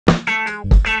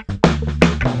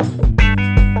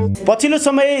पछिल्लो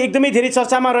समय एकदमै धेरै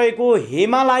चर्चामा रहेको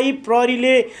हेमालाई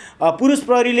पुरुष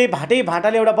प्रहरीले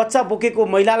भाटाले एउटा बच्चा बोकेको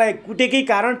महिलालाई कुटेकै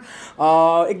कारण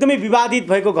एकदमै विवादित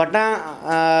भएको घटना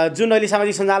जुन अहिले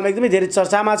सामाजिक सञ्जालमा एकदमै धेरै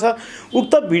चर्चामा छ।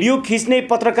 उक्त भिडियो खिच्ने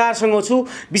पत्रकारसँग छु,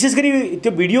 विशेष गरी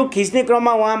त्यो भिडियो खिच्ने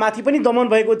क्रममा उहाँमाथि पनि दमन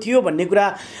भएको थियो भन्ने कुरा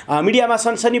मिडियामा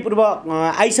सनसनीपूर्व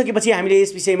आइसकेपछि हामीले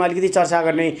यस विषयमा अलिकति चर्चा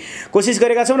गर्ने कोसिस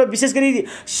गरेका छौँ र विशेष गरी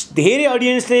धेरै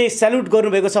अडियन्सले स्यालुट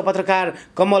गर्नुभएको छ पत्रकार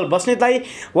कमल बस्नेतलाई।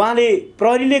 उहाँले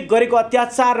प्रहरीले गरेको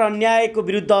अत्याचार र अन्यायको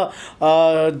विरुद्ध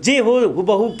जे हो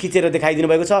हुबहु खिचेर देखाइदिनु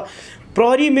भएको छ।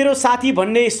 प्रहरी मेरो साथी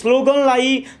भन्ने स्लोगनलाई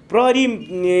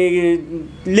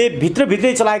प्रहरीले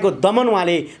भित्रभित्रै चलाएको दमन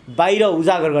उहाँले बाहिर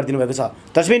उजागर गरिदिनु भएको छ।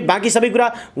 दर्शक बाँकी सबै कुरा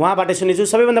उहाँबाट सुनेछु।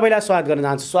 सबैभन्दा पहिला स्वागत गर्न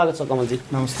चाहन्छु। स्वागत छ कमलजी।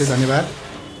 नमस्ते, धन्यवाद।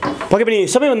 पक्कै पनि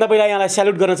सबैभन्दा पहिला यहाँलाई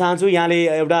स्यालुट गर्न चाहन्छु। यहाँले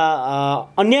एउटा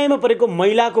अन्यायमा परेको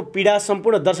महिलाको पीडा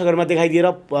सम्पूर्ण दर्शकहरूमा देखाइदिएर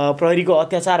प्रहरीको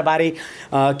अत्याचारबारे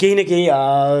केही न केही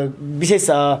विशेष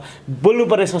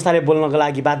बोल्नुपर्ने संस्थाले बोल्नको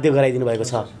लागि बाध्य गराइदिनु भएको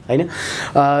छ होइन।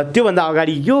 त्योभन्दा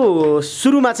अगाडि यो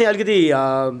सुरुमा चाहिँ अलिकति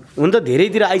हुन त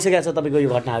धेरैतिर आइसकेको छ तपाईँको यो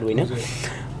घटनाहरू होइन,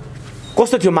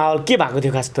 कस्तो थियो माहौल, के भएको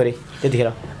थियो खास थोरै त्यतिखेर?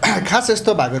 खास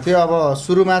यस्तो भएको थियो, अब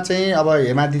सुरुमा चाहिँ अब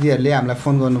हेमा दिदीहरूले हामीलाई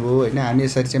फोन गर्नुभयो होइन। हामी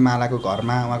यसरी चाहिँ मालाको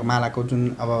घरमा, उहाँको मालाको जुन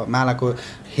अब मालाको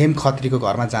हेम खत्रीको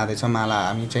घरमा जाँदैछौँ। माला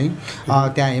हामी चाहिँ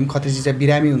त्यहाँ हेम खत्रीजी चाहिँ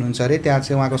बिरामी हुनुहुन्छ अरे, त्यहाँ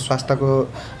चाहिँ उहाँको स्वास्थ्यको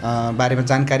बारेमा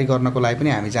जानकारी गर्नको लागि पनि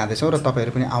हामी जाँदैछौँ र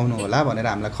तपाईँहरू पनि आउनु होला भनेर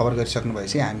हामीलाई खबर गरिसक्नु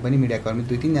भएपछि हामी पनि मिडियाकर्मी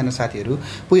 2-3जना साथीहरू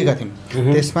पुगेका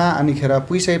थियौँ त्यसमा। अनिखेर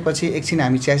पुगिसकेपछि एकछिन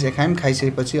हामी चिया खायौँ,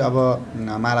 खाइसकेपछि अब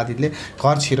माला दिदीले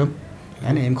घर छिरौँ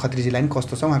होइन, हेम खत्रीजीलाई पनि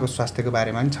कस्तो छ उहाँको स्वास्थ्यको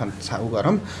बारेमा पनि उ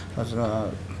गरौँ,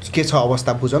 के छ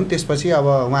अवस्था बुझौँ। त्यसपछि अब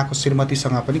उहाँको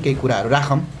श्रीमतीसँग पनि केही कुराहरू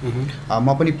राखौँ।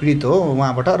 म पनि पीडित हो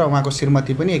उहाँबाट र उहाँको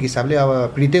श्रीमती पनि एक हिसाबले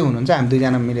अब पीडितै हुनुहुन्छ, हामी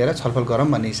दुईजना मिलेर छलफल गरौँ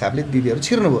भन्ने हिसाबले दिदीहरू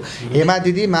छिर्नुभयो। हेमा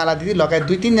दिदी, माला दिदी लगायत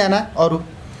 2-3जना अरू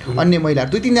अन्य महिलाहरू,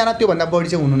 2-3जना त्योभन्दा बढी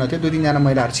चाहिँ हुनु नथ्यो। 2-3जना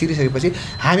महिलाहरू छिरिसकेपछि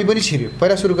हामी पनि छिर्यो।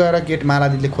 पहिला सुरु गरेर गेट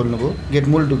माला दिदीले खोल्नुभयो।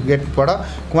 मूल गेटबाट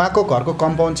उहाँको घरको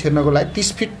कम्पाउन्ड छिर्नको लागि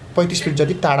 30 फिट 35 फिट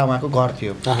जति टाढा उहाँको घर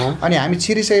थियो। अनि हामी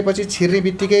छिरिसकेपछि छिर्ने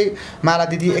बित्तिकै माला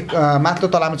दिदी माथिल्लो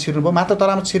तलामा छिर्नुभयो। माथिल्लो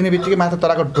तलामा छिर्ने बित्तिकै माथिल्लो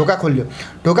तलाको ढोका खोलियो।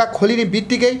 ढोका खोलिने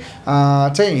बित्तिकै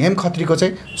चाहिँ हेम खत्रीको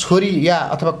चाहिँ छोरी या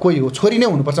अथवा कोही हो, छोरी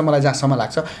नै हुनुपर्छ मलाई जहाँसम्म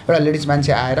लाग्छ, एउटा लेडिज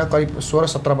मान्छे आएर करिब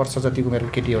 16-17 वर्ष जतिको मेरो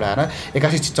केटी एउटा आएर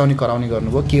एक्कासी चिच्याउने कराउने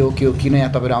गर्नुभयो। के हो किन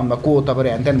यहाँ तपाईँहरू आउनुभयो, को हो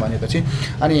तपाईँहरू ह्यान भनेपछि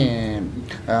अनि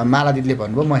माला दिदीले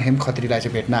भन्नुभयो म हेम खत्रीलाई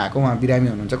चाहिँ भेट्न आएको, उहाँ बिरामी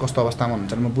हुनुहुन्छ, कस्तो अवस्थामा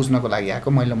हुनुहुन्छ म बुझ्नको लागि आएको।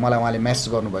 मलाई उहाँले म्यासेज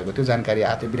गर्नुभएको थियो, जानकारी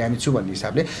आएको थियो बिरामी छु भन्ने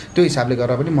हिसाबले। त्यो हिसाबले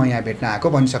गरेर पनि म यहाँ भेट्न आएको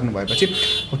भनिसक्नु भएपछि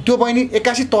त्यो बहिनी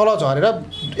एक्कासी तल झरेर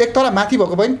एक तला माथि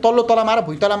भएको बहिनी तल्लो तलामा आएर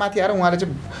भुइँ तला माथि आएर उहाँले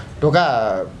चाहिँ ढोका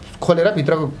खोलेर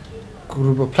भित्रको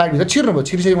फ्लाइटभित्र छिर्नुभयो।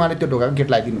 छिरिसकेपछि उहाँले त्यो ढोकाको गेट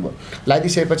लगाइदिनु भयो।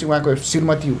 लगाइदिइसकेपछि उहाँको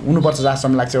श्रीमती हुनुपर्छ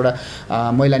जहाँसम्म लाग्छ, एउटा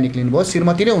महिला निक्लिनु भयो।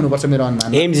 श्रीमती नै हुनुपर्छ मेरो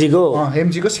अनुमान,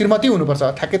 हेमजीको श्रीमती हुनुपर्छ।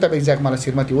 ठ्याक्कै तपाईँ एक्ज्याक्ट मलाई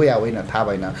श्रीमती हो या होइन थाहा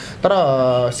भएन, तर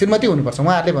श्रीमती हुनुपर्छ।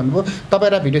 उहाँहरूले भन्नुभयो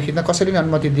तपाईँलाई भिडियो खिच्न कसैले पनि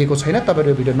अनुमति दिएको छैन,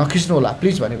 तपाईँहरू भिडियो नखिच्नु होला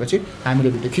प्लिज भनेपछि हामीले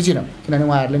भिडियो खिचिनौँ, किनभने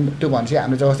उहाँहरूले त्यो भनेपछि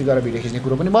हामीले जबरजस्ती गरेर भिडियो खिच्ने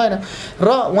कुरो पनि भएन। र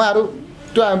उहाँहरू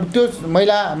त्यो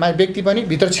महिला व्यक्ति पनि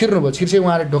भित्र छिर्नुभयो। छिर्छे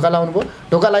उहाँहरूले ढोका लाउनु भयो।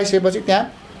 ढोका लगाइसकेपछि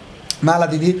त्यहाँ माला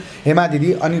दिदी, हेमा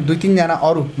दिदी अनि 2-3जना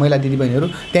अरू महिला दिदीबहिनीहरू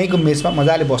त्यहीँको मेचमा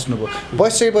मजाले बस्नुभयो।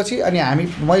 बसिसकेपछि अनि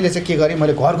मैले चाहिँ के गरेँ,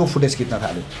 मैले घरको फुटेज खिच्न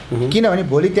थालेँ। किनभने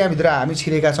भोलि त्यहाँभित्र हामी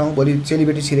छिरेका छौँ, भोलि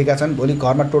चेलीबेटी छिरेका छन्, भोलि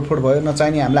घरमा टोटफोट भयो,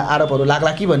 नचाहिने हामीलाई आरोपहरू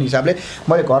लाग्ला कि भन्ने हिसाबले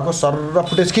मैले घरको सर्र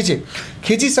फुटेज खिचेँ।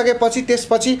 खिचिसकेपछि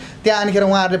त्यसपछि त्यहाँ अनिखेर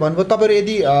उहाँहरूले भन्नुभयो तपाईँहरू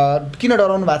यदि किन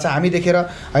डराउनु भएको छ हामी देखेर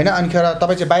होइन, अनिखेर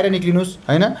तपाईँ चाहिँ बाहिर निक्लिनुहोस्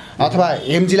होइन, अथवा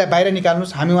हेमजीलाई बाहिर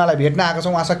निकाल्नुहोस्, हामी उहाँलाई भेट्न आएका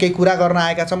छौँ, उहाँसँग केही कुरा गर्न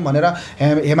आएका छौँ भनेर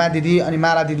हेमा दिदी अनि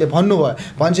माला दिदीले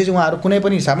भन्नुभयो। भनेपछि उहाँहरू कुनै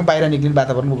पनि हिसाबमा बाहिर निक्लिने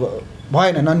वातावरण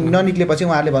भएन। ननिक्लेपछि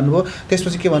उहाँहरूले भन्नुभयो,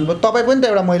 त्यसपछि के भन्नुभयो, तपाईँ पनि त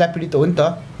एउटा महिला पीडित हो नि त,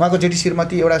 उहाँको जेठी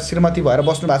श्रीमती एउटा श्रीमती भएर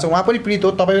बस्नु भएको छ, उहाँ पनि पीडित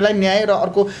हो, तपाईँलाई न्याय र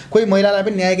अर्को कोही महिलालाई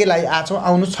पनि न्यायकै लागि आछौँ,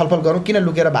 आउनुहोस् छलफल गरौँ, किन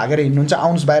लुकेर भागेर हिँड्नुहुन्छ,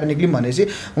 आउनुहोस् बाहिर निक्लिउँ भनेपछि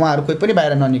उहाँहरू कोही पनि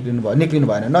बाहिर निक्लिनु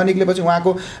भएन। ननिक्लेपछि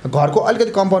उहाँको घरको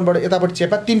अलिकति कम्पाउन्डबाट यतापट्टि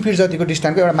चेपमा 3 फिट जतिको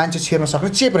डिस्टेन्सको एउटा मान्छे छिर्न सक्ने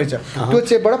चेप रहेछ। त्यो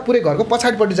चेपबाट पुरै घरको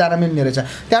पछाडिपट्टि जान मिल्ने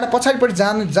रहेछ। त्यहाँबाट पछाडिपट्टि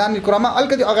जाने क्रममा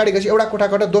अलिकति अगाडि गएपछि एउटा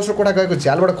कोठाबाट दोस्रो कोठा गएको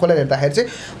झ्यालबाट खोलेर हेर्दाखेरि चाहिँ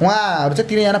उहाँहरू चाहिँ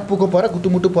 3जना पुको परेर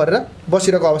गुटुमुटु परेर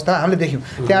बसिरहेको अवस्था हामीले देख्यौँ।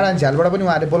 त्यहाँबाट झ्यालबाट पनि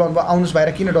उहाँहरूले बोलाउनु भयो, आउनुहोस् बाहिर,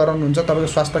 किन डराउनुहुन्छ, तपाईँको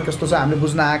स्वास्थ्य कस्तो छ हामीले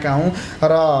बुझ्न आएका हौँ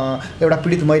र एउटा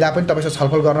पीडित महिला पनि तपाईँसँग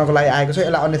छलफल गर्नको लागि आएको छ,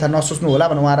 यसलाई अन्यथा नसोच्नु होला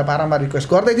भनेर उहाँहरू बारम्बार रिक्वेस्ट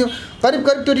गर्दै थियौँ। करिब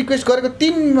त्यो रिक्वेस्ट गरेको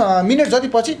 3 मिनट जति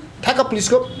पछि ठ्याक्क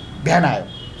पुलिसको भ्यान आयो।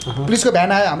 पुलिसको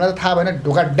भ्यान आयो, हामीलाई त थाहा भएन।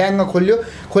 ढोका ड्याङ्ग खोल्यो।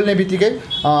 खोल्ने बित्तिकै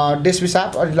डेसपी साहब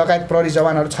अनि लगायत प्रहरी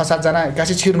जवानहरू 6-7 जना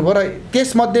एक्कासी छिर्नुभयो र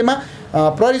त्यसमध्येमा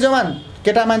प्रहरी जवान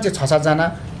केटा मान्छे 6-7 जना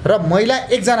र महिला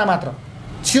 1 जना मात्र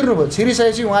छिर्नुभयो।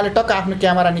 छिरिसकेपछि उहाँले टक्क आफ्नो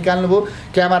क्यामेरा निकाल्नुभयो।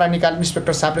 क्यामेरा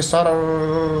इन्सपेक्टर साहबले सर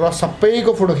र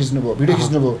सबैको फोटो खिच्नुभयो, भिडियो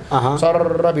खिच्नुभयो। सर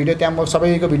र भिडियो त्यहाँ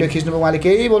सबैको भिडियो खिच्नुभयो। उहाँले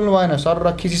केही बोल्नु भएन। सर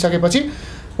र खिचिसकेपछि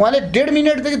उहाँले 1.5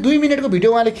 मिनटदेखि 2 मिनटको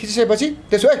भिडियो उहाँले खिचिसकेपछि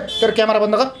त्यसो तेरो क्यामेरा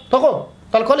बन्द गर, तको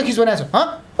तल कसले खिच बनाएको छ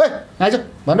ओए आइज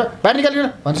भनेर बाहिर निकालिदिनु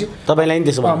भनेपछि तपाईँलाई नि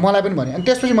त्यसो मलाई पनि भने। अनि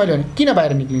त्यसपछि मैले भने किन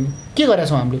बाहिर निक्लिने, के गरेका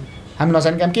छौँ हामीले, हामी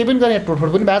नजाने काम केही पनि गरेँ, टोटफोड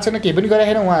पनि भएको छैन, केही पनि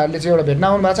गरेको छैन। उहाँहरूले चाहिँ एउटा भेट्न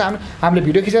आउनु भएको छ, हामीले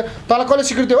भिडियो खिचेर तल कसले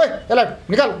स्वीकृति ओए यसलाई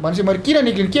निकाल भनेपछि मैले किन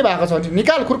निक्लिनु, के भएको छ भने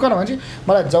निकाल खुर्कन भनेपछि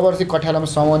मलाई जबरजस्ती कठ्यालामा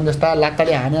समाउन जस्ता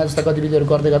लात्ताले हाने जस्ता गतिविधिहरू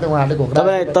गर्दै गर्दै उहाँहरूले घोक्रा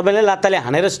तपाईँलाई लात्ताले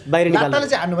हानेर बाहिर निकाल्नु, लात्ताले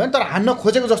चाहिँ हान्नु भएन तर हान्न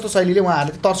खोजेको जस्तो शैलीले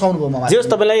उहाँहरूले तर्साउनु भयो मलाई। जस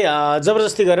तपाईँलाई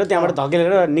जबरजस्ती गरेर त्यहाँबाट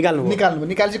धकेलेर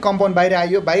निकालेपछि कम्पाउन्ड बाहिर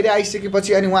आइयो। बाहिर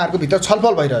आइसकेपछि अनि उहाँहरूको भित्र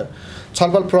छलफल भइरह्यो।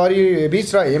 छलफल प्रहरी बिच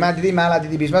र हेमा दिदी माला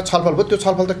दिदी बिचमा छलफल भयो। त्यो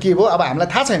छलफल त के भयो अब हामीलाई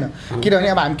थाहा छैन, किनभने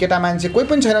अब हामी केटा मान्छे कोही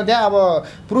पनि छैन त्यहाँ। अब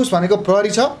पुरुष भनेको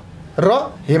प्रहरी छ र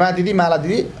हेमा दिदी माला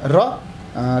दिदी र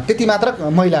त्यति मात्र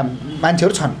महिला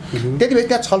मान्छेहरू छन्। त्यति भए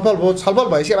त्यहाँ छलफल भयो। छलफल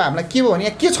भएपछि अब हामीलाई के भयो भने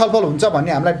यहाँ के छलफल हुन्छ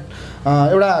भन्ने हामीलाई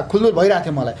एउटा खुलदुल भइरहेको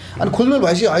थियो मलाई। अनि खुलदुल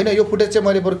भएपछि होइन यो फुटेज चाहिँ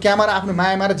मैले बरु क्यामेरा आफ्नो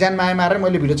माया मारेर ज्यान माया मारेर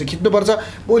मैले भिडियो चाहिँ खिच्नुपर्छ,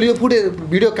 भोलि यो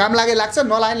भिडियो काम लागे लाग्छ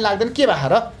नलागे लाग्दैन के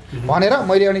भएर भनेर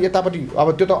मैले अनि यतापट्टि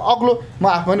अब त्यो त अग्लो म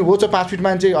आफू पनि हो 5 फिट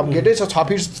मान्छे, अब गेटै छ 6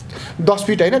 फिट 10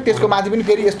 फिट होइन, त्यसको माथि पनि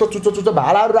फेरि यस्तो चुच्चो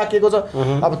भालाहरू राखिएको छ।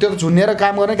 अब त्यो त झुन्नेर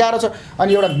काम गर्ने गाह्रो छ।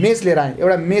 अनि एउटा मेस लिएर आएँ।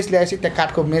 एउटा मेस ल्याएपछि त्यहाँ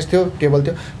काठको मेस थियो, टेबल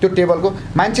थियो। त्यो टेबलको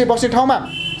मान्छे बस्ने ठाउँमा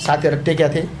साथीहरू टेकेका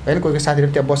थिए होइन, कोही कोही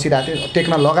साथीहरू त्यहाँ बसिरहेको थियो।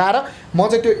 टेक्न लगाएर म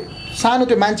चाहिँ त्यो सानो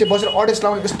त्यो मान्छे बसेर अडेस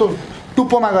लाउने यस्तो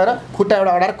टुप्पोमा गएर खुट्टा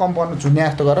एउटा अडाएर कम्पाउन्डमा झुन्ने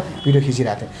जस्तो गरेर भिडियो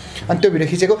खिचिरहेको थिएँ। अनि त्यो भिडियो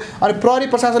खिचेको अनि प्रहरी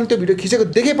प्रशासनले त्यो भिडियो खिचेको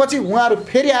देखेपछि उहाँहरू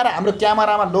फेरि आएर हाम्रो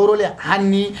क्यामेरामा लौरोले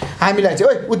हान्ने, हामीलाई चाहिँ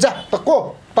ओइ उज्जा त को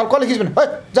तल कसले खिच्नु है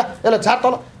जा यसलाई झार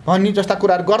तल भन्ने जस्ता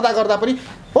कुराहरू गर्दा पनि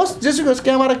होस् जेसुकै होस्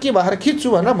क्यामेरा के भएर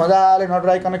खिच्छु भनेर मजाले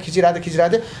नडराइकन खिचिरहेको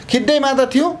थियो। खिच्दै मात्र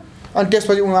थियो। अनि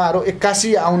त्यसपछि उहाँहरू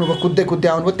 81 आउनुभयो, कुद्दै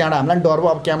आउनुभयो। त्यहाँबाट हामीलाई डर भयो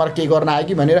अब क्यामेरा केही गर्न आयो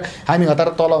कि भनेर हामी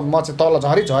हतार तल म चाहिँ तल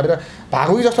झरेर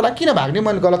भागौँ कि जस्तो लाग्यो। किन भाग्ने,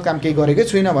 मैले गलत काम केही गरेकै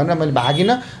छुइनँ भनेर मैले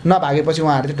भागिनँ। नभागेपछि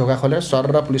उहाँहरू चाहिँ ढोका खोलेर सर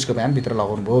र पुलिसको भ्यानभित्र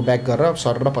लगाउनु भयो, ब्याक गरेर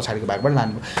सर र पछाडिको भागबाट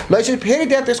लानुभयो। लैसकेपछि फेरि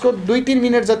त्यहाँ त्यसको 2-3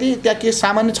 मिनट जति त्यहाँ के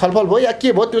सामान्य छलफल भयो या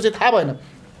के भयो त्यो चाहिँ थाहा भएन।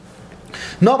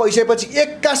 नभइसकेपछि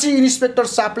 81 इन्सपेक्टर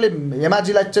साहबले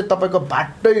हेमाजीलाई चाहिँ तपाईँको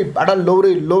भाट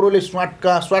लौरोले स्वाट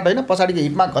होइन पछाडिको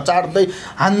हिपमा घचार्दै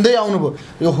हान्दै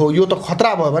आउनुभयो। यो त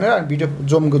खतरा भयो भनेर भिडियो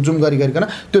जुम गरिकन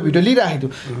त्यो भिडियो लिइराखेको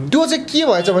थियो। त्यो चाहिँ के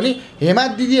भएछ भने हेमा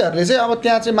दिदीहरूले चाहिँ अब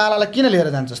त्यहाँ चाहिँ मालालाई किन लिएर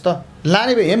जान्छस् त,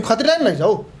 लाने भए हेम खत्रीलाई नि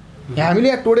लैजाऊ, हामीले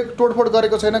यहाँ तोडफोड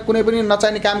गरेको छैन, कुनै पनि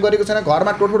नचाहिने काम गरेको छैन,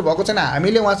 घरमा तोडफोड भएको छैन,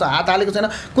 हामीले उहाँसँग हात हालेको छैन,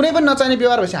 कुनै पनि नचाहिने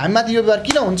व्यवहार भएपछि हामीमाथि यो व्यवहार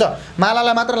किन हुन्छ,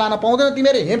 मालालाई मात्र लान पाउँदैन,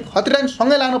 तिमीहरू हेम खत्रीलाई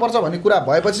सँगै लानुपर्छ भन्ने कुरा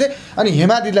भएपछि चाहिँ अनि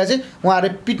हेमा दिदीलाई चाहिँ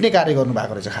उहाँहरूले पिट्ने कार्य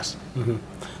गर्नुभएको रहेछ खास।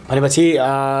 भनेपछि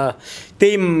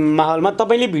त्यही माहौलमा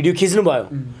तपाईँले भिडियो खिच्नुभयो।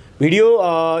 भिडियो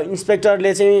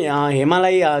इन्सपेक्टरले चाहिँ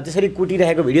हेमालाई त्यसरी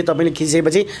कुटिरहेको भिडियो तपाईँले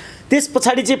खिचेपछि त्यस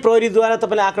पछाडि चाहिँ प्रहरीद्वारा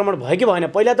तपाईँलाई आक्रमण भयो कि भएन?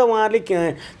 पहिला त उहाँहरूले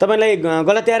तपाईँलाई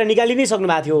गलत्याएर निकालि नै सक्नु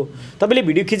भएको थियो। तपाईँले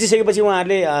भिडियो खिचिसकेपछि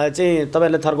उहाँहरूले चाहिँ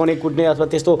तपाईँलाई थर्काउने कुट्ने अथवा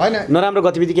त्यस्तो नराम्रो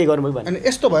गतिविधि केही गर्नुभयो भने? अनि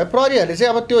यस्तो भयो प्रहरीहरूले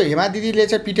चाहिँ अब त्यो हेमा दिदीले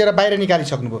चाहिँ पिटेर बाहिर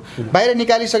निकालिसक्नुभयो। बाहिर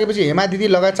निकालिसकेपछि हेमा दिदी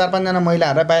लगायत 4-5 जना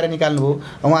महिलाहरूलाई बाहिर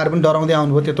निकाल्नुभयो। उहाँहरू पनि डराउँदै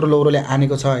आउनुभयो, त्यत्रो लौरोले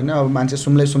हानेको छ होइन, अब मान्छे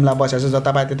सुम्ला बसेको छ,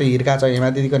 जता पाए त्यतै हिर्का छ। हेमा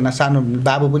दिदीको सानो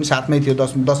बाबु पनि साथमै थियो,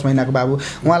 10 महिनाको बाबु,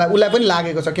 उसलाई पनि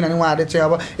लागेको छ किनभने उहाँहरूले चाहिँ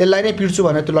अब यसलाई नै पिट्छु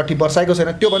भनेर त्यो लट्ठी बर्साएको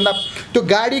छैन। त्योभन्दा त्यो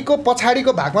गाडीको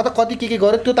पछाडिको भागमा त कति के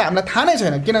गर्यो त्यो त हामीलाई थाहा नै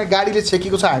छैन, किनभने गाडीले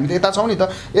छेकेको छ, हामी त यता छौँ नि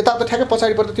त, यता त ठ्याक्कै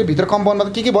पछाडिबाट त्यो भित्र कम्पाउन्डमा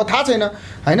त के भयो थाहा छैन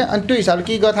होइन। अनि त्यो हिसाबले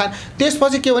के गर्यो थाहा।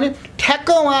 त्यसपछि के भने ठ्याक्क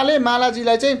उहाँले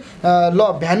मालाजीलाई चाहिँ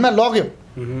भ्यानमा लग्यो।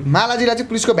 मालाजीलाई चाहिँ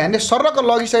पुलिसको भ्यानले सर्रक्क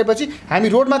लगिसकेपछि हामी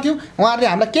रोडमा थियौँ, उहाँहरूले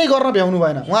हामीलाई केही गर्न भ्याउनु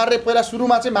भएन। उहाँहरूले पहिला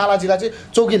सुरुमा चाहिँ मालाजीलाई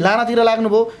चाहिँ चौकी लानातिर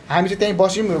लाग्नुभयो, हामी चाहिँ त्यहीँ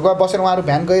बसेर उहाँहरू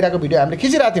भ्यान गइरहेको भिडियो हामीले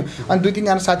खिचिरहेको थियौँ। अनि 2-3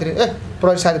 जना साथीहरू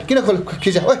प्रहरी साथीहरू किन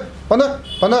खिच्या ओए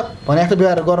बन्द भने जस्तो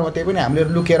व्यवहार गर्नु, त्यही पनि हामीले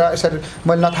लुकेर यसरी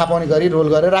मैले नथाहा पाउने गरी रोल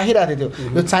गरेर राखिरहेको थियो।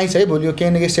 यो चाहिन्छ है भोलि यो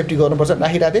केही न केही सेफ्टी गर्नुपर्छ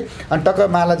राखिरहेको थिएँ। अनि टक्क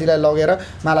मालाजीलाई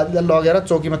लगेर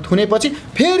चौकीमा थुनेपछि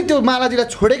फेरि त्यो मालाजीलाई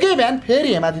छोडेकै भ्यान फेरि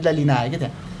हेमाजीलाई लिन आयो कि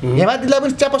त्यहाँ। हेमा दिदीलाई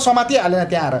पनि च्याप समातिहालेन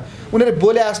त्यहाँ आएर, उनीहरूले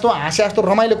बोले जस्तो हाँसे जस्तो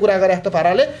रमाइलो कुरा गरे जस्तो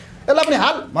पाराले यसलाई पनि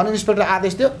हाल भन्ने इन्सपेक्टर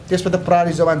आदेश थियो। त्यसपछि त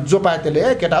प्रहरी जवान जो पाए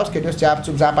त्यसले केटा होस् केटी होस्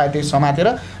च्यापचुप जहाँ पाए त्यही समातेर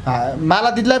माला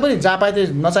दिदीलाई पनि जहाँ पाए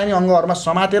त्यही नचाहिने अङ्गहरूमा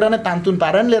समातेर नै तानतुन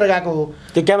पारेर लिएर गएको हो।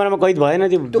 त्यो क्यामेरामा कैद भएन?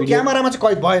 त्यो क्यामेरामा चाहिँ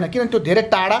कैद भएन किनभने त्यो धेरै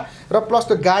टाढा र प्लस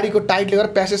त्यो गाडीको टाइटले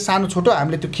गर्दा प्यासेज सानो छोटो,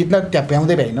 हामीले त्यो खिच्न त्यहाँ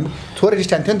भ्याउँदै भ्याएनौँ, थोरै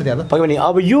डिस्टेन्स थियो नि त त्यहाँ त। पक्कै पनि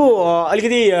अब यो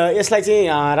अलिकति यसलाई चाहिँ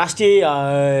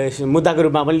राष्ट्रिय मुद्दाको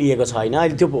रूपमा पनि लिएको छ होइन।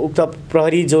 अहिले त्यो उक्त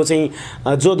प्रहरी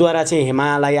जोद्वारा चाहिँ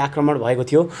हेमालाई आक्रमण भएको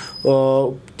थियो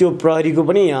त्यो प्रहरीको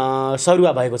पनि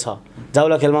सरुवा भएको छ।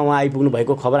 जाउला खेलमा उहाँ आइपुग्नु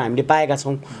भएको खबर हामीले पाएका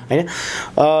छौँ हैन।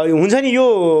 हुन्छ नि यो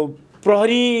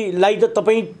प्रहरीलाई त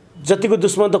तपाईँ जतिको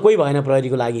दुश्मन त कोही भएन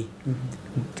प्रहरीको लागि,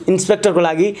 इन्सपेक्टरको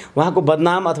लागि उहाँको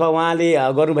बदनाम अथवा उहाँले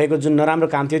गर्नुभएको जुन नराम्रो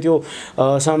काम थियो त्यो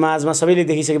समाजमा सबैले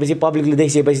देखिसकेपछि, पब्लिकले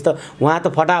देखिसकेपछि त उहाँ त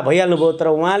फटा भइहाल्नु भयो। तर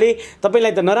उहाँले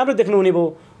तपाईँलाई त नराम्रो देख्नुहुने भयो।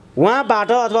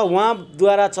 उहाँबाट अथवा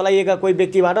उहाँद्वारा चलाइएका कोही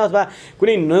व्यक्तिबाट अथवा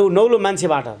कुनै नौलो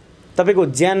मान्छेबाट तपाईँको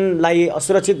ज्यानलाई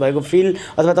असुरक्षित भएको फिल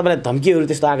अथवा तपाईँलाई धम्कीहरू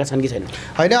त्यस्तो आएका छन् कि छैन?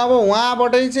 होइन, अब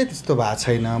उहाँबाटै चाहिँ त्यस्तो भएको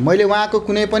छैन। मैले उहाँको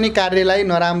कुनै पनि कार्यलाई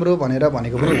नराम्रो भनेर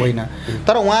भनेको पनि होइन,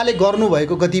 तर उहाँले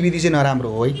गर्नुभएको गतिविधि चाहिँ नराम्रो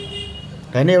हो है।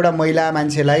 होइन, एउटा महिला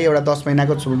मान्छेलाई, एउटा 10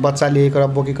 महिनाको बच्चा लिएको र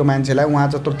बोकेको मान्छेलाई उहाँ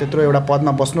जत्रो त्यत्रो एउटा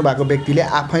पदमा बस्नु भएको व्यक्तिले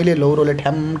आफैले लौरोले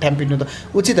ठ्याम ठ्याम पिट्नु त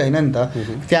उचित होइन नि त।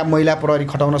 त्यहाँ महिला प्रहरी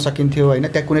खटाउन सकिन्थ्यो होइन,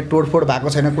 त्यहाँ कुनै तोडफोड भएको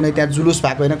छैन, कुनै त्यहाँ जुलुस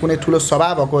भएको होइन, कुनै ठुलो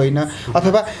सभा भएको होइन,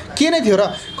 अथवा के नै थियो। र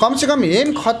कमसेकम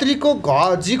हेम खत्रीको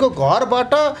जीको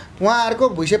घरबाट उहाँहरूको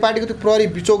भुइँसे पार्टीको त्यो प्रहरी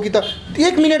चौकी त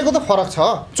 1 मिनटको त फरक छ,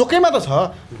 चोकैमा त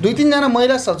छ। 2-3 जना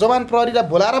महिला जवान प्रहरीलाई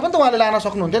बोलाएर पनि त उहाँले लान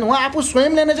सक्नुहुन्थ्यो नि। उहाँ आफू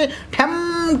स्वयंले नै चाहिँ ठ्याम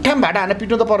ठ्याम भाटा हान्न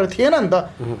पिट्नु त पर्ने थिएन नि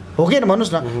त, हो कि भन्नुहोस्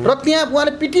न। र त्यहाँ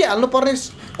उहाँले पिटिहाल्नु पर्ने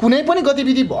कुनै पनि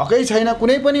गतिविधि भएकै छैन,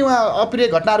 कुनै पनि उहाँ अप्रिय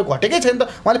घटनाहरू घटेकै छैन त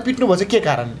उहाँले पिट्नु भयो चाहिँ के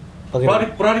कारणले?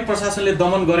 प्रहरी प्रशासनले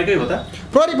दमन गरेकै हो त?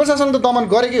 प्रहरी प्रशासनले त दमन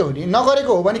गरेकै हो नि, नगरेको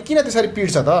हो भने किन त्यसरी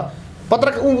पिट्छ त?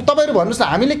 तपाईँहरू भन्नुहोस् न,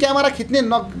 हामीले क्यामेरा खिच्ने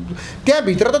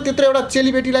त्यहाँभित्र त त्यत्रो एउटा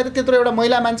चेलीबेटीलाई त त्यत्रो एउटा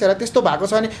महिला मान्छेहरूलाई त्यस्तो भएको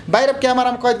छ भने बाहिर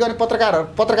क्यामेरामा कैद गर्ने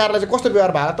पत्रकारलाई चाहिँ कस्तो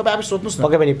व्यवहार भयो तपाईँ आफै सोध्नुहोस् न।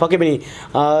 पक्कै पनि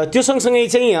त्यो सँगसँगै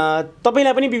चाहिँ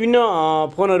तपाईँलाई पनि विभिन्न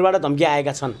फोनहरूबाट धम्की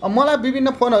आएका छन्? मलाई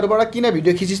विभिन्न फोनहरूबाट किन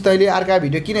भिडियो खिचिस् तैँले, अर्का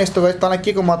भिडियो किन यस्तो गरेँ, तँलाई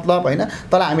के को मतलब होइन,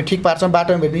 तँलाई हामी ठिक पार्छौँ,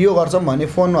 बाटोमा भेट्ने यो गर्छौँ भन्ने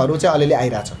फोनहरू चाहिँ अलिअलि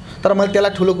आइरहेछ। तर मैले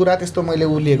त्यसलाई ठुलो कुरा त्यस्तो मैले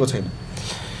लिएको छैन।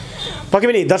 पक्कै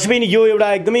पनि दर्शकबिन यो एउटा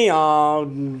एकदमै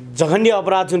जघन्य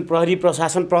अपराध जुन प्रहरी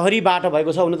प्रशासन प्रहरीबाट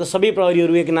भएको छ। हुन त सबै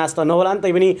प्रहरीहरू एक नाश त नहोला नि,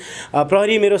 तैपनि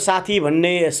प्रहरी मेरो साथी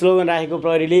भन्ने स्लोगन राखेको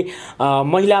प्रहरीले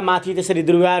महिलामाथि त्यसरी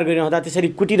दुर्व्यवहार गरिरहँदा, त्यसरी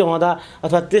कुटिरहँदा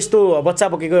अथवा त्यस्तो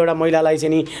बच्चा बोकेको एउटा महिलालाई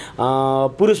चाहिँ नि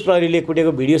पुरुष प्रहरीले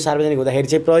कुटेको भिडियो सार्वजनिक हुँदाखेरि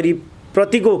चाहिँ प्रहरी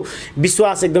प्रतिको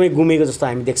विश्वास एकदमै गुमेको जस्तो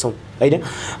हामी देख्छौँ होइन।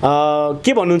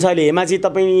 के भन्नुहुन्छ अहिले हेमाजी,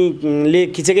 तपाईँले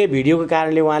खिचेकै भिडियोको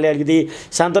कारणले उहाँले अलिकति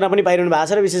सान्त्वना पनि पाइरहनु भएको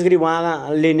छ र विशेष गरी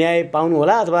उहाँले न्याय पाउनु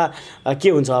होला अथवा के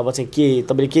हुन्छ अब चाहिँ? के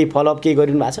तपाईँले केही फलोअप केही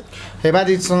गरिरहनु भएको छ?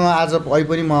 हेमाजीसँग आज अहिले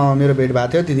पनि मेरो भेट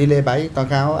भएको थियो। दिदीले भाइ त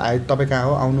कहाँ हो, तपाईँ कहाँ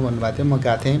हो आउनु भन्नुभएको थियो, म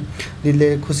गएको थिएँ। दिदीले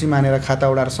खुसी मानेर खाता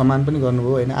उडाएर सम्मान पनि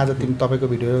गर्नुभयो होइन। आज तपाईँको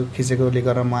भिडियो खिचेकोले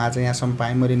गर्दा म आज यहाँसम्म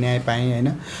पाएँ, मैले न्याय पाएँ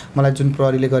होइन। मलाई जुन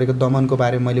प्रहरीले गरेको दमनको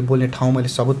बारेमा मैले बोल्ने मैले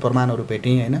सबुत प्रमाणहरू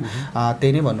भेटेँ होइन,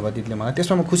 त्यही नै भन्नुभयो दिदीले मलाई,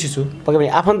 त्यसमा म खुसी छु। पक्कै पनि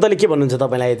आफन्तले के भन्नुहुन्छ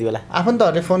तपाईँलाई यति बेला?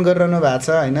 आफन्तहरूले फोन गरिरहनु भएको छ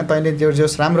होइन, तैँले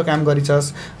जोस् राम्रो काम गरिछस्,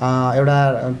 एउटा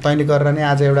तैँले गरेर नै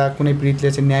आज एउटा कुनै पीडितले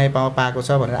चाहिँ न्याय पाएको छ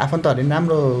भनेर आफन्तहरूले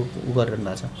राम्रो गरिरहनु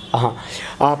भएको छ।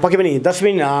 पक्कै पनि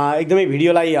दर्शकबिन एकदमै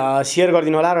भिडियोलाई सेयर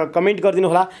गरिदिनु होला र कमेन्ट गरिदिनु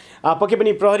होला। पक्कै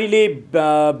पनि प्रहरीले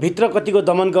भित्र कतिको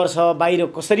दमन गर्छ,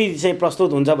 बाहिर कसरी चाहिँ प्रस्तुत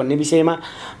हुन्छ भन्ने विषयमा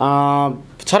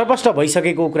छरपष्ट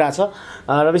भइसकेको कुरा छ।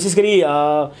 र विशेष गरी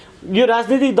यो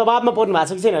राजनीतिक दबावमा पर्नु भएको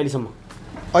छ कि छैन अहिलेसम्म?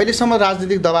 अहिलेसम्म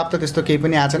राजनीतिक दबाब त त्यस्तो केही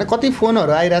पनि आएको छैन। कति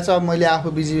फोनहरू आइरहेछ, अब मैले आफू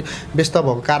व्यस्त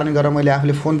भएको कारणले गर्दा मैले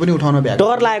आफूले फोन पनि उठाउनु भ्याएको।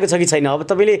 डर लागेको छ कि छैन? अब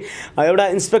तपाईँले एउटा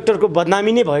इन्सपेक्टरको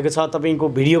बदनामी नै भएको छ तपाईँको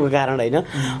भिडियोको कारण होइन,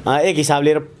 एक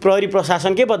हिसाबले, र प्रहरी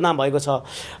प्रशासनकै बदनाम भएको छ।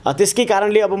 त्यसकै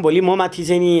कारणले अब भोलि म माथि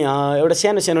चाहिँ नि एउटा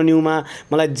सानो सानो न्युमा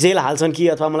मलाई जेल हाल्छन् कि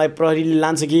अथवा मलाई प्रहरीले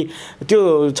लान्छ कि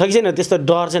त्यो छ कि छैन? त्यस्तो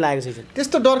डर चाहिँ लागेको छैन?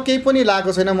 त्यस्तो डर केही पनि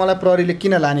लागेको छैन मलाई। प्रहरीले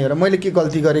किन लाने हो र? मैले के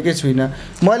गल्ती गरेकै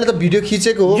छुइनँ, मैले त भिडियो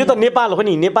खिचेको हो। यो त नेपाल हो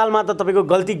नि, नेपालमा त तपाईँको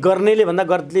गल्ती गर्नेले भन्दा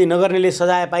गल्ती नगर्नेले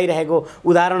सजाय पाइरहेको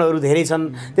उदाहरणहरू धेरै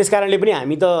छन्। त्यस कारणले पनि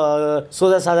हामी त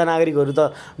सोझा साझा नागरिकहरू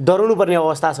त डराउनु पर्ने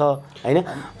अवस्था छ होइन।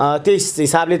 त्यस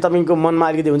हिसाबले तपाईँको मनमा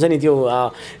अलिकति हुन्छ नि त्यो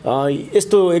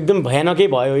यस्तो एकदम भयानकै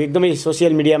भयो, एकदमै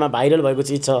सोसियल मिडियामा भाइरल भएको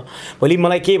चिज छ, भोलि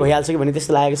मलाई केही भइहाल्छ कि भन्ने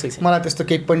त्यस्तो लागेको छ? मलाई त्यस्तो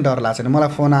केही पनि डर लागेको छैन। मलाई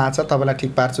फोन आएको छ, तपाईँलाई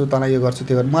ठिक पार्छु, तँलाई यो गर्छु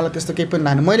त्यो गर्छु, मलाई त्यस्तो केही पनि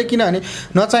लागेन। मैले किनभने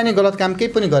नचाहिने गलत काम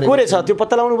केही पनि गरेँ। को रहेछ त्यो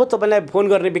पत्ता लगाउनु भयो? तपाईँलाई फोन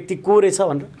गर्ने व्यक्ति को रहेछ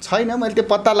भनेर? छैन, मैले त्यो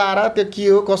पत्ता लाएर त्यो के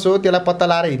हो कसो हो त्यसलाई पत्ता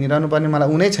लाएर हिँडिरहनु पर्ने मलाई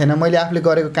उनै छैन। मैले आफूले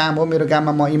गरेको काम हो, मेरो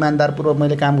काममा म इमान्दारपूर्वक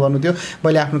मैले काम गर्नु थियो,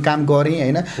 मैले आफ्नो काम गरेँ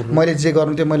होइन। मैले जे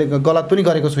गर्नु थियो मैले गलत पनि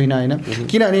गरेको छुइनँ होइन।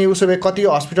 किनभने उसो भए कति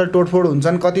हस्पिटल तोडफोड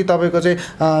हुन्छन्, कति तपाईँको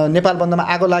चाहिँ नेपाल बन्दमा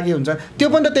आगो लागि हुन्छ, त्यो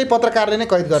पनि त त्यही पत्रकारले नै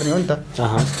कैद गर्ने हो नि त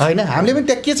होइन। हामीले पनि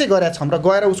त्यहाँ के चाहिँ गरेका छौँ र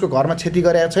गएर उसको घरमा क्षति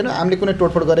गरेका छैन, हामीले कुनै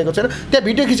तोडफोड गरेको छैन। त्यहाँ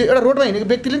भिडियो खिच्यो, एउटा रोडमा हिँडेको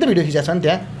व्यक्तिले त भिडियो खिचेको छ नि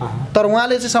त्यहाँ, तर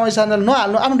उहाँले चाहिँ समय साझा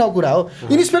नहाल्नु आफ्नो ठाउँ कुरा हो।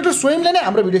 इन्सपेक्टर स्वयंले नै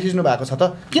हाम्रो भिडियो खिच्नु भएको छ त, त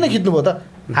किन खिच्नुभयो त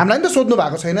हामीलाई पनि त सोध्नु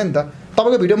भएको छैन नि त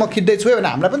तपाईँको भिडियो म खिच्दैछु भने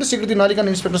हामीलाई पनि त स्वीकृति नलिकन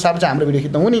इन्सपेक्टर साहब चाहिँ हाम्रो भिडियो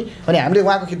खिच्नु हुने भने हामीले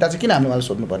उहाँको खिच्दा चाहिँ किन हामीले उहाँलाई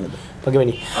सोध्नुपर्ने त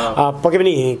पक्कै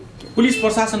पनि पुलिस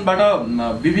प्रशासनबाट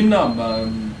विभिन्न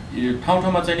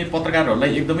ठाउँमा चाहिँ नि पत्रकारहरूलाई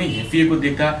एकदमै हेपिएको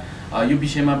देख्दा यो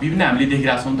विषयमा विभिन्न हामीले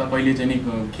देखिरहेको छौँ त कहिले चाहिँ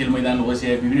नि खेल मैदान होस्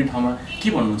या विभिन्न ठाउँमा के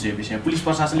भन्नुहुन्छ यो विषयमा पुलिस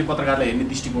प्रशासनले पत्रकारलाई हेर्ने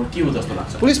दृष्टिकोण के हो जस्तो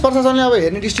लाग्छ पुलिस प्रशासनले अब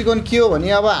हेर्ने दृष्टिकोण के हो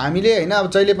भने अब हामीले होइन अब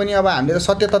जहिले पनि अब हामीले त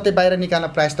सत्य तथ्य बाहिर निकाल्न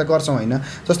प्रयास त गर्छौँ होइन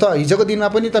जस्तो हिजोको दिनमा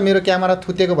पनि त मेरो क्यामेरा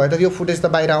थुतेको भए त यो फुटेज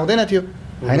त बाहिर आउँदैन थियो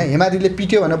होइन हेमा दिदीले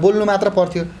पिट्यो भनेर बोल्नु मात्र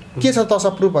पर्थ्यो के छ त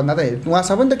प्रुफ भन्दा त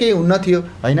उहाँसँग पनि त केही हुन्न थियो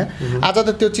होइन आज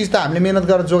त त्यो चिज त हामीले मेहनत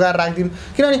गरेर जोगाएर राखिदिउँ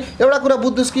किनभने एउटा कुरा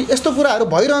बुझ्नुहोस् कि यस्तो कुराहरू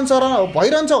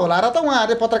भइरहन्छ होला र त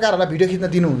उहाँहरूले पत्रकारहरूलाई भिडियो खिच्न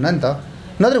दिनुहुन्न नि त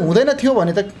नत्र हुँदैन थियो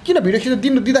भने त किन भिडियो खिच्न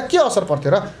दिँदा के असर पर्थ्यो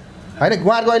र होइन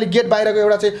उहाँहरूको अहिले गेट बाहिरको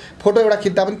एउटा चाहिँ फोटो एउटा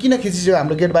खिच्दा पनि किन खिचियो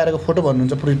हाम्रो गेट बाहिरको फोटो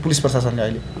भन्नुहुन्छ पुलिस प्रशासनले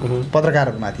अहिले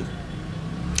पत्रकारहरूमाथि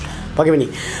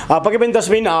पक्कै पनि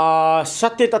दर्शकबिन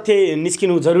सत्य तथ्य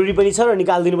निस्किनु जरुरी पनि छ र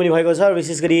निकालिदिनु पनि भएको छ र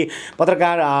विशेष गरी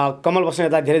पत्रकार कमल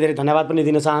बस्नेतलाई धेरै धेरै धन्यवाद पनि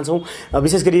दिन चाहन्छौँ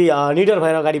विशेष गरी निडर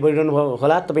भएर अगाडि बढिरहनु भयो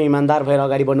होला तपाईँ इमान्दार भएर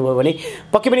अगाडि बढ्नुभयो भने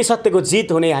पक्कै पनि सत्यको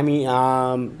जित हुने हामी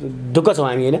ढुक्क छौँ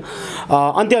हामी होइन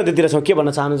अन्त्यतिर छौँ के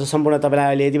भन्न चाहनुहुन्छ सम्पूर्ण तपाईँलाई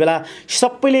अहिले यति बेला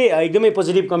सबैले एकदमै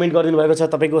पोजिटिभ कमेन्ट गरिदिनु भएको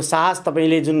छ तपाईँको साहस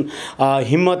तपाईँले जुन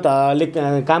हिम्मतले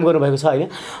काम गर्नुभएको छ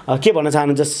होइन के भन्न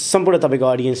चाहनुहुन्छ सम्पूर्ण तपाईँको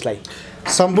अडियन्सलाई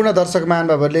सम्पूर्ण दर्शक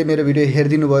महानुभावहरूले मेरो भिडियो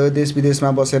हेरिदिनु भयो देश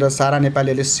विदेशमा बसेर सारा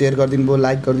नेपालीहरूले सेयर गरिदिनु भयो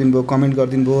लाइक गरिदिनु भयो कमेन्ट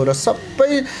गरिदिनु भयो र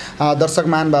सबै दर्शक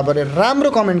महानुभावहरूले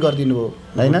राम्रो कमेन्ट गरिदिनु भयो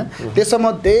होइन त्यसमा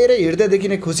म धेरै हृदयदेखि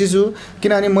नै खुसी छु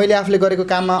किनभने मैले आफूले गरेको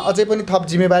काममा अझै पनि थप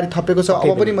जिम्मेवारी थपेको छ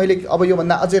अब पनि मैले अब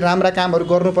योभन्दा अझै राम्रा कामहरू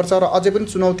गर्नुपर्छ र अझै पनि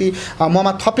चुनौती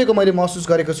ममा थपेको मैले महसुस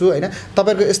गरेको छु होइन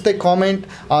तपाईँहरूको यस्तै कमेन्ट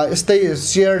यस्तै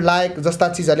सेयर लाइक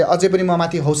जस्ता चिजहरूले अझै पनि म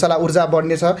माथि हौसला ऊर्जा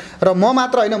बढ्नेछ र म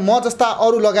मात्र होइन म जस्ता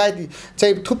अरू लगायत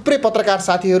चाहिँ थुप्रै पत्रकार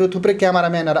साथीहरू थुप्रै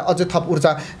क्यामेराम्यानहरू अझै थप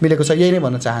ऊर्जा मिलेको छ यही नै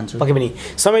भन्न चाहन्छु पक्कै पनि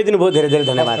समय दिनुभयो धेरै धेरै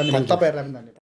धन्यवाद तपाईँहरूलाई पनि धन्यवाद